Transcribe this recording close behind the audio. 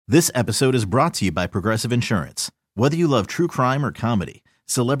This episode is brought to you by Progressive Insurance. Whether you love true crime or comedy,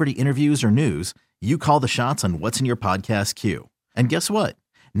 celebrity interviews or news, you call the shots on what's in your podcast queue. And guess what?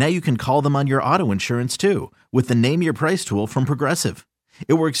 Now you can call them on your auto insurance too with the Name Your Price tool from Progressive.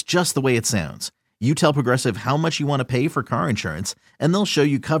 It works just the way it sounds. You tell Progressive how much you want to pay for car insurance, and they'll show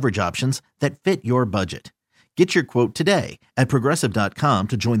you coverage options that fit your budget. Get your quote today at Progressive.com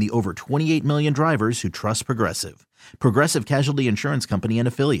to join the over 28 million drivers who trust Progressive. Progressive Casualty Insurance Company and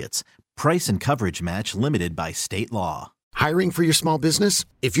Affiliates. Price and coverage match limited by state law. Hiring for your small business?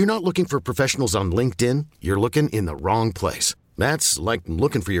 If you're not looking for professionals on LinkedIn, you're looking in the wrong place. That's like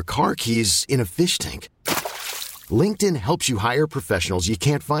looking for your car keys in a fish tank. LinkedIn helps you hire professionals you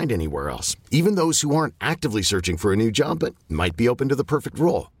can't find anywhere else, even those who aren't actively searching for a new job but might be open to the perfect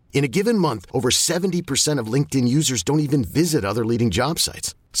role. In a given month, over 70% of LinkedIn users don't even visit other leading job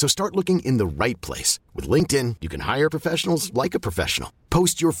sites. So start looking in the right place. With LinkedIn, you can hire professionals like a professional.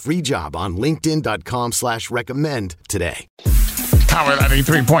 Post your free job on linkedin.com/recommend today. Power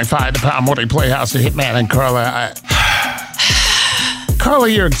 93.5, the Power Morning Playhouse, the Hitman and Carla. Carla,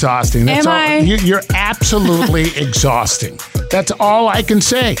 you're exhausting. That's Am all. I? You're absolutely exhausting. That's all I can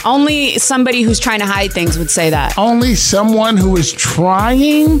say. Only somebody who's trying to hide things would say that. Only someone who is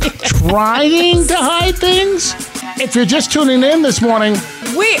trying to hide things. If you're just tuning in this morning,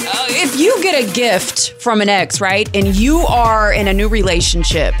 If you get a gift from an ex, right, and you are in a new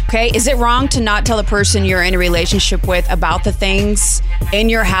relationship, okay, is it wrong to not tell the person you're in a relationship with about the things in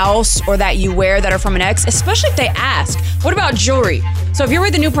your house or that you wear that are from an ex, especially if they ask? What about jewelry? So if you're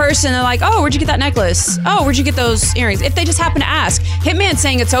with a new person, they're like, oh, where'd you get that necklace? Oh, where'd you get those earrings? If they just happen to ask, Hitman's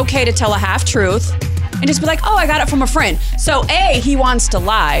saying it's okay to tell a half-truth and just be like, oh, I got it from a friend. So A, he wants to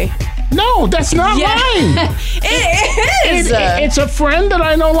lie. no, that's not lying. It is. It's a friend that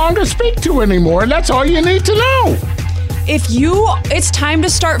I no longer speak to anymore. That's all you need to know. It's time to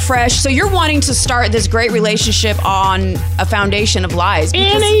start fresh. So you're wanting to start this great relationship on a foundation of lies.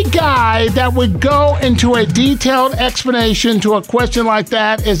 Any guy that would go into a detailed explanation to a question like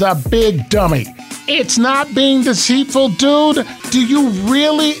that is a big dummy. It's not being deceitful, dude. Do you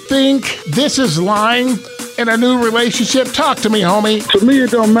really think this is lying in a new relationship? Talk to me, homie. To me,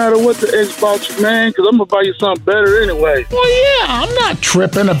 it don't matter what the ex bought you, man, because I'm going to buy you something better anyway. Well, yeah, I'm not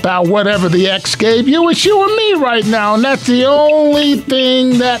tripping about whatever the ex gave you. It's you and me right now, and that's the only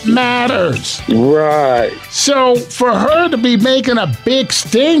thing that matters. Right. So for her to be making a big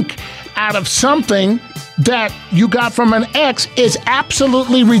stink out of something that you got from an ex is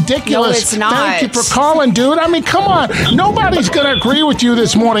absolutely ridiculous. No, it's not. Thank you for calling, dude. I mean, come on. Nobody's going to agree with you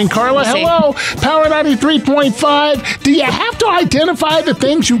this morning, Carla. We'll see. Hello, Power 93.5. Do you have to identify the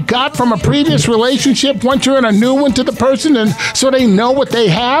things you got from a previous relationship once you're in a new one to the person, and so they know what they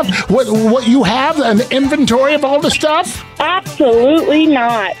have, what you have, an inventory of all the stuff? Absolutely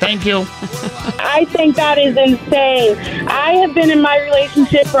not. Thank you. I think that is insane. I have been in my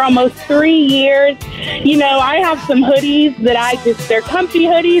relationship for almost 3 years. You know, I have some hoodies that they're comfy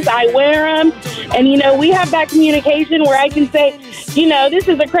hoodies. I wear them. And, you know, we have that communication where I can say, you know, this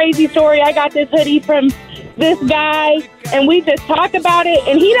is a crazy story. I got this hoodie from this guy, and we just talk about it,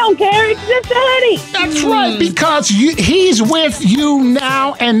 and he don't care. It's just a hoodie. That's right, because he's with you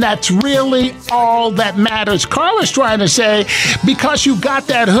now, and that's really all that matters. Carla's trying to say, because you got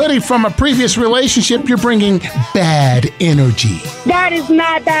that hoodie from a previous relationship, you're bringing bad energy. That is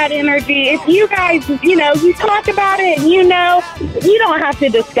not bad energy. If you guys, you know, you talk about it, and you know, you don't have to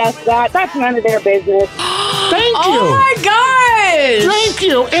discuss that. That's none of their business. Thank you. Oh my gosh! Thank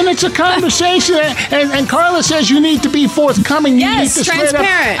you. And it's a conversation, and Carla says you need to be forthcoming. You Yes, need to straight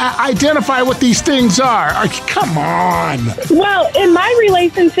transparent. up identify what these things are. Come on. Well, in my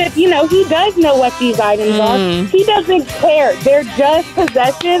relationship, you know, he does know what these items are. He doesn't care. They're just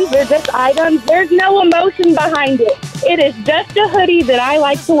possessions. They're just items. There's no emotion behind it. It is just a hoodie that I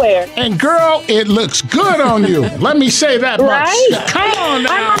like to wear. And girl, it looks good on you. Let me say that Right? much. Come on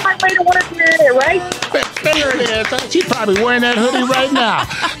now. I'm on my way to work wearing it, right? There it is. She's probably wearing that hoodie right now.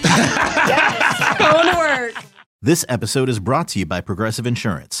 Going to work. This episode is brought to you by Progressive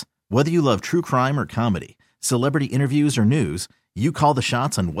Insurance. Whether you love true crime or comedy, celebrity interviews or news, you call the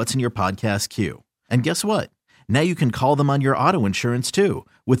shots on what's in your podcast queue. And guess what? Now you can call them on your auto insurance too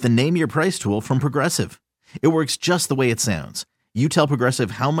with the Name Your Price tool from Progressive. It works just the way it sounds. You tell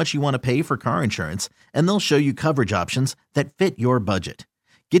Progressive how much you want to pay for car insurance, and they'll show you coverage options that fit your budget.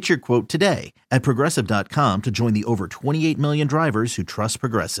 Get your quote today at Progressive.com to join the over 28 million drivers who trust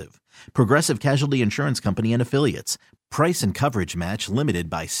Progressive. Progressive Casualty Insurance Company and Affiliates. Price and coverage match limited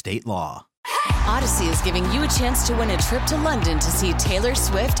by state law. Odyssey is giving you a chance to win a trip to London to see Taylor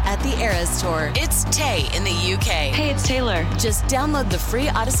Swift at the Eras Tour. It's Tay in the UK. Hey, it's Taylor. Just download the free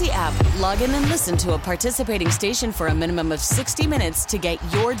Odyssey app, log in and listen to a participating station for a minimum of 60 minutes to get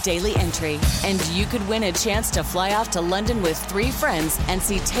your daily entry. And you could win a chance to fly off to London with 3 friends and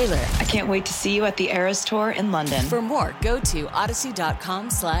see Taylor. I can't wait to see you at the Eras Tour in London. For more, go to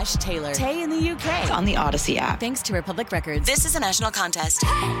odyssey.com/Taylor. Tay in the UK. It's on the Odyssey app. Thanks to Republic Records. This is a national contest.